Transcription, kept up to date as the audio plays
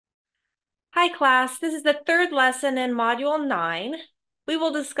Hi class, this is the third lesson in Module 9. We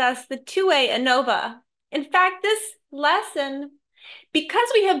will discuss the two-way ANOVA. In fact, this lesson, because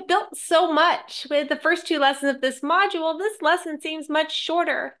we have built so much with the first two lessons of this module, this lesson seems much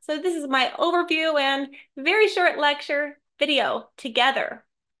shorter. So this is my overview and very short lecture video together.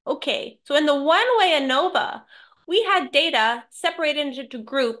 Okay, so in the one-way ANOVA, we had data separated into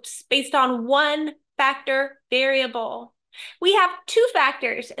groups based on one factor variable. We have two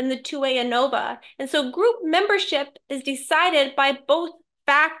factors in the two-way ANOVA, and so group membership is decided by both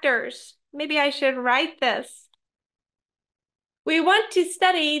factors. Maybe I should write this. We want to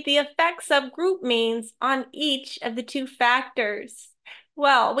study the effects of group means on each of the two factors.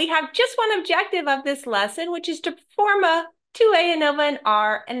 Well, we have just one objective of this lesson, which is to perform a two-way ANOVA in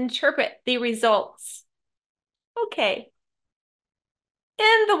R and interpret the results. Okay.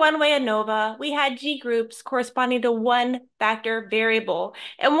 In the one-way ANOVA, we had G groups corresponding to one factor variable.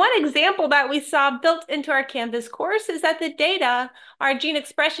 And one example that we saw built into our Canvas course is that the data are gene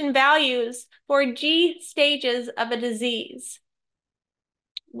expression values for G stages of a disease.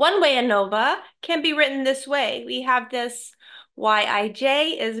 One-way ANOVA can be written this way. We have this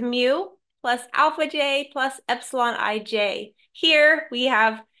Yij is mu plus alpha j plus epsilon ij. Here we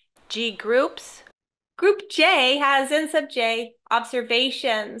have G groups. Group J has N sub j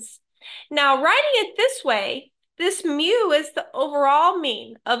observations. Now, writing it this way, this mu is the overall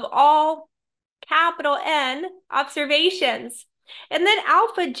mean of all capital N observations. And then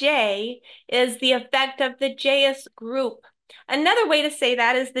alpha j is the effect of the jth group. Another way to say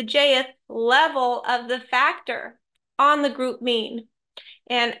that is the jth level of the factor on the group mean.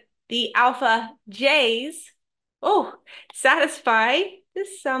 And the alpha j's, satisfy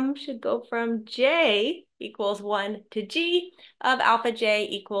this sum should go from j equals 1 to g of alpha j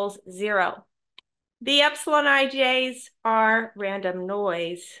equals 0. The epsilon ij's are random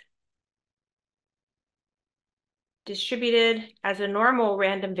noise, distributed as a normal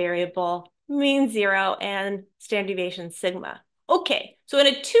random variable, mean 0, and standard deviation sigma. Okay, so in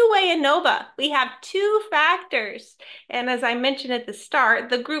a two-way ANOVA, we have two factors. And as I mentioned at the start,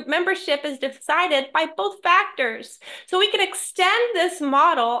 the group membership is decided by both factors. So we can extend this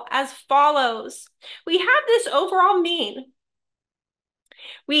model as follows. We have this overall mean.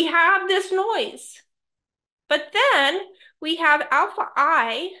 We have this noise. But then we have alpha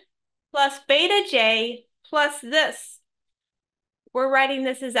I plus beta j plus this. We're writing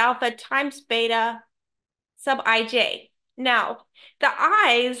this as alpha times beta sub ij. Now, the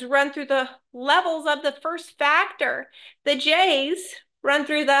i's run through the levels of the first factor. The j's run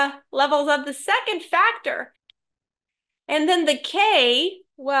through the levels of the second factor. And then the k,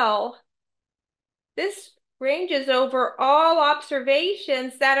 well, this ranges over all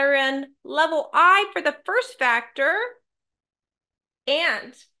observations that are in level I for the first factor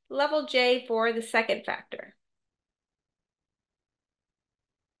and level j for the second factor.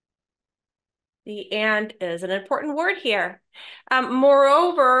 The and is an important word here.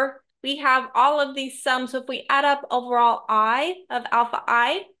 Moreover, we have all of these sums. So if we add up overall I of alpha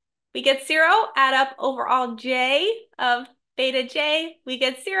I, we get 0. Add up overall j of beta j, we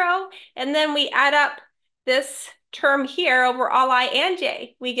get 0. And then we add up this term here over all I and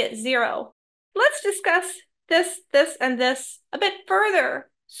j, we get 0. Let's discuss this, and this a bit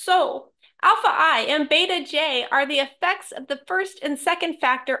further. So alpha I and beta j are the effects of the first and second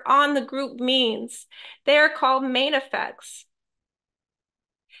factor on the group means. They are called main effects.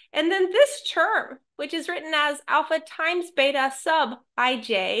 And then this term, which is written as alpha times beta sub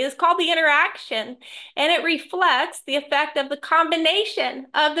ij, is called the interaction, and it reflects the effect of the combination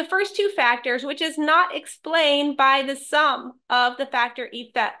of the first two factors, which is not explained by the sum of the factor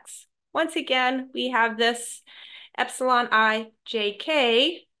effects. Once again, we have this epsilon I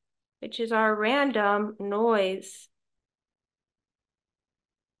jk, which is our random noise.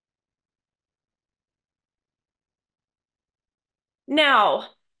 Now,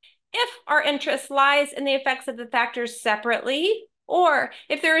 if our interest lies in the effects of the factors separately, or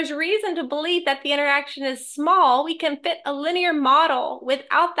if there is reason to believe that the interaction is small, we can fit a linear model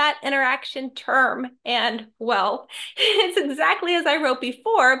without that interaction term. And, well, it's exactly as I wrote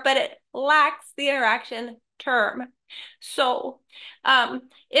before, but it lacks the interaction term. So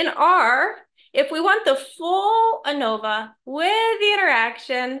in R, if we want the full ANOVA with the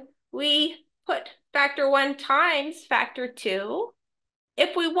interaction, we put factor 1 times factor 2.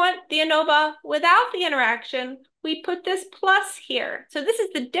 If we want the ANOVA without the interaction, we put this plus here. So this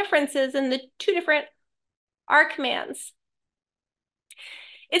is the differences in the two different R commands.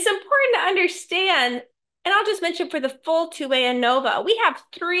 It's important to understand, and I'll just mention for the full two-way ANOVA, we have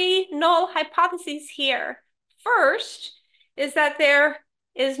 3 null hypotheses here. First is that there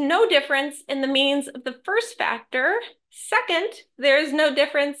is no difference in the means of the first factor. Second, there is no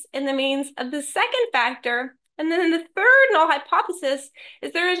difference in the means of the second factor. And then the third null hypothesis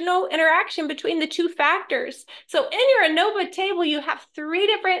is there is no interaction between the two factors. So in your ANOVA table, you have three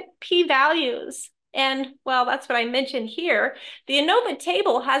different p-values. And well, that's what I mentioned here. The ANOVA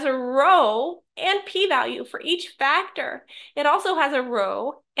table has a row and p-value for each factor. It also has a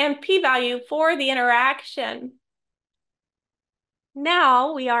row and p-value for the interaction.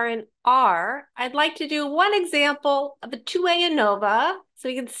 Now we are in R. I'd like to do one example of a two-way ANOVA. So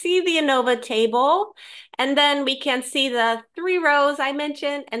we can see the ANOVA table, and then we can see the three rows I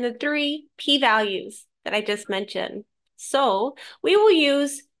mentioned and the three p-values that I just mentioned. So we will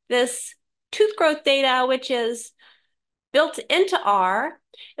use this tooth growth data, which is built into R.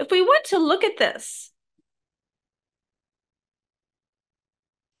 If we want to look at this,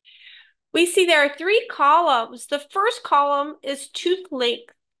 we see there are three columns. The first column is tooth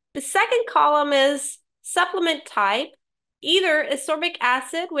length. The second column is supplement type, either ascorbic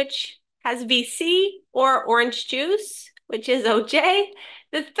acid, which has VC, or orange juice, which is OJ.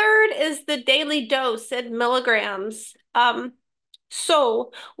 The third is the daily dose in milligrams.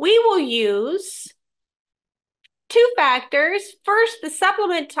 So we will use two factors. First, the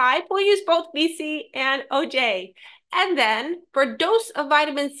supplement type, we'll use both VC and OJ. And then for dose of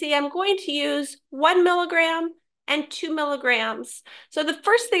vitamin C, I'm going to use 1 milligram and 2 milligrams. So the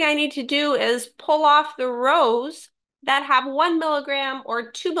first thing I need to do is pull off the rows that have 1 milligram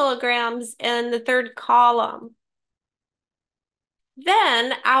or 2 milligrams in the third column.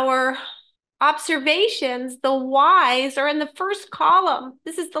 Then our observations, the Y's, are in the first column.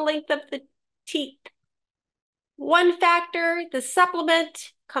 This is the length of the teeth. One factor, the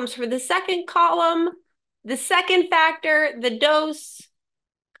supplement, comes from the second column. The second factor, the dose,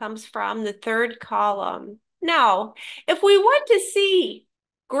 comes from the third column. Now, if we want to see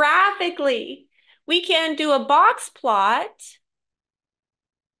graphically, we can do a box plot.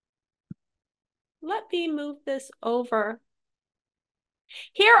 Let me move this over.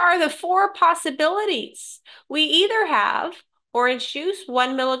 Here are the four possibilities. We either have orange juice,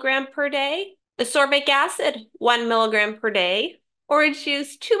 1 milligram per day, ascorbic acid, 1 milligram per day, orange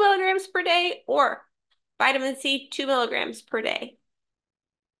juice, 2 milligrams per day, or vitamin C, 2 milligrams per day.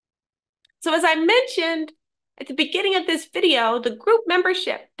 So as I mentioned at the beginning of this video, the group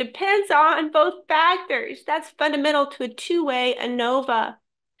membership depends on both factors. That's fundamental to a two-way ANOVA.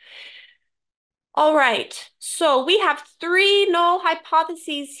 All right, so we have three null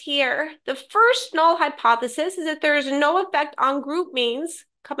hypotheses here. The first null hypothesis is that there is no effect on group means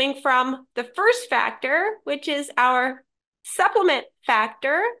coming from the first factor, which is our supplement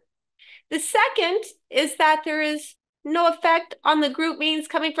factor. The second is that there is no effect on the group means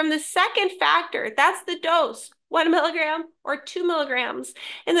coming from the second factor. That's the dose, 1 milligram or 2 milligrams.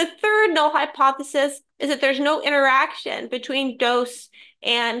 And the third null hypothesis is that there's no interaction between dose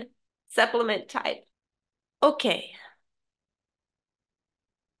and supplement type. Okay.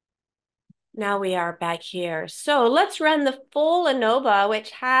 Now we are back here. So let's run the full ANOVA,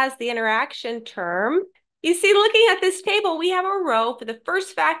 which has the interaction term. You see, looking at this table, we have a row for the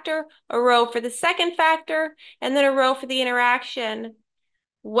first factor, a row for the second factor, and then a row for the interaction.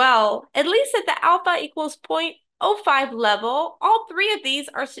 Well, at least at the alpha equals 0.05 level, all three of these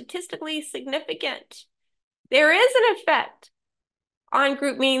are statistically significant. There is an effect on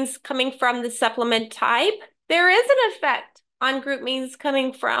group means coming from the supplement type. There is an effect on group means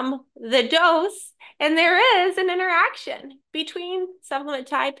coming from the dose, and there is an interaction between supplement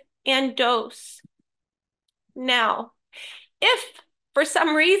type and dose. Now, if for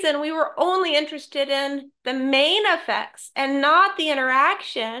some reason we were only interested in the main effects and not the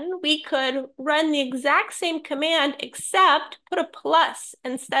interaction, we could run the exact same command except put a plus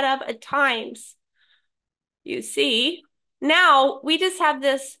instead of a times. You see, now we just have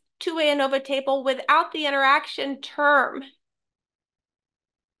this two-way ANOVA table without the interaction term.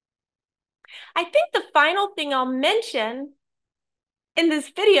 I think the final thing I'll mention in this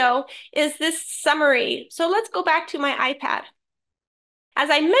video is this summary. So let's go back to my iPad. As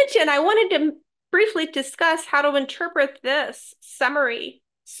I mentioned, I wanted to briefly discuss how to interpret this summary.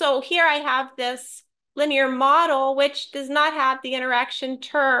 So here I have this linear model, which does not have the interaction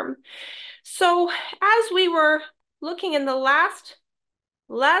term. So as we were looking in the last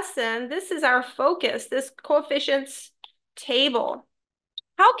lesson, this is our focus, this coefficients table.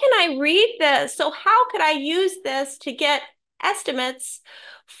 How can I read this? So how could I use this to get estimates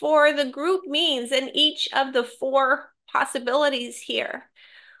for the group means in each of the four possibilities here?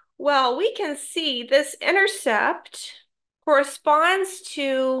 Well, we can see this intercept corresponds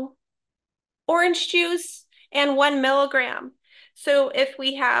to orange juice and 1 milligram. So if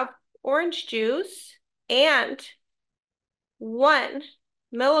we have orange juice and 1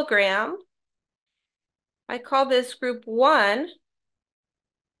 milligram, I call this group 1,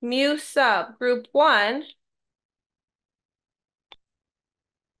 mu sub group 1.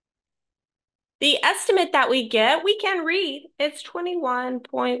 The estimate that we get, we can read. It's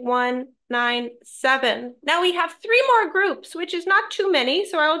 21.197. Now we have 3 more groups, which is not too many,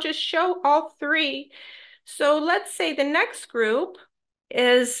 so I'll just show all 3. So let's say the next group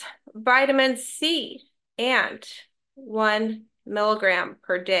is vitamin C and 1 milligram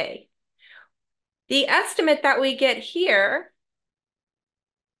per day. The estimate that we get here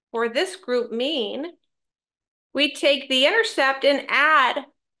for this group mean, we take the intercept and add.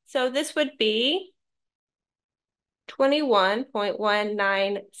 So this would be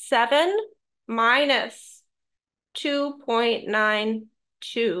 21.197 minus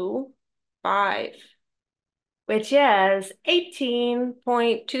 2.925, which is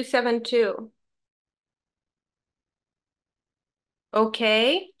 18.272.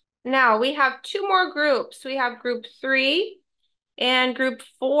 Okay, now we have 2 more groups. We have group 3 and group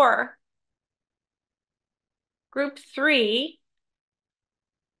 4. Group 3,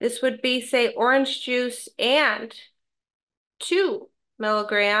 this would be, say, orange juice and 2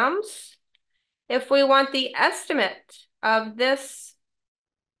 milligrams. If we want the estimate of this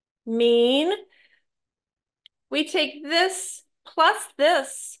mean, we take this plus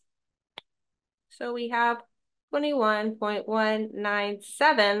this. So we have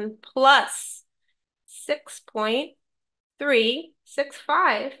 21.197 plus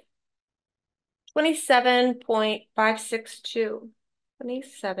 6.365. 27.562.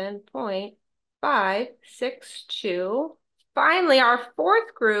 27.562. Finally, our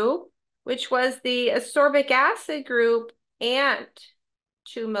 4th group, which was the ascorbic acid group and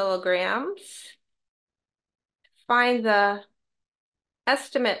 2 milligrams. Find the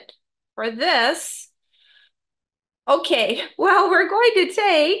estimate for this. Okay, well, we're going to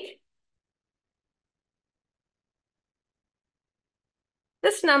take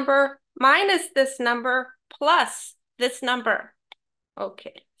this number minus this number plus this number.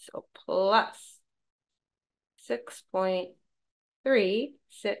 Okay, so plus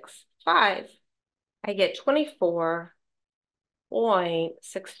 6.365. I get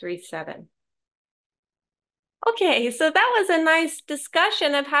 24.637. Okay, so that was a nice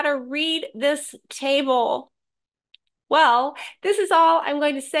discussion of how to read this table. Well, this is all I'm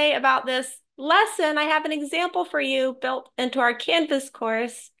going to say about this lesson. I have an example for you built into our Canvas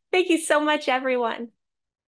course. Thank you so much, everyone.